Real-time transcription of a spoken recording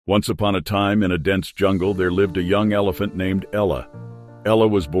Once upon a time, in a dense jungle, there lived a young elephant named Ella. Ella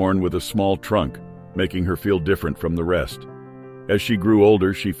was born with a small trunk, making her feel different from the rest. As she grew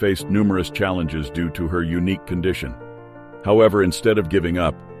older, she faced numerous challenges due to her unique condition. However, instead of giving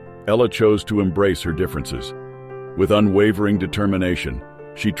up, Ella chose to embrace her differences. With unwavering determination,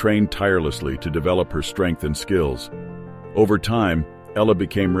 she trained tirelessly to develop her strength and skills. Over time, Ella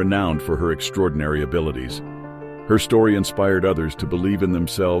became renowned for her extraordinary abilities. Her story inspired others to believe in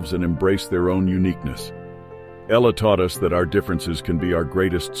themselves and embrace their own uniqueness. Ella taught us that our differences can be our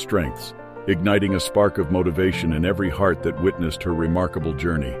greatest strengths, igniting a spark of motivation in every heart that witnessed her remarkable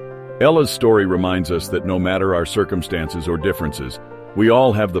journey. Ella's story reminds us that no matter our circumstances or differences, we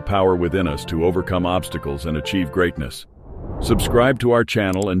all have the power within us to overcome obstacles and achieve greatness. Subscribe to our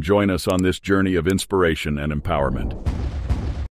channel and join us on this journey of inspiration and empowerment.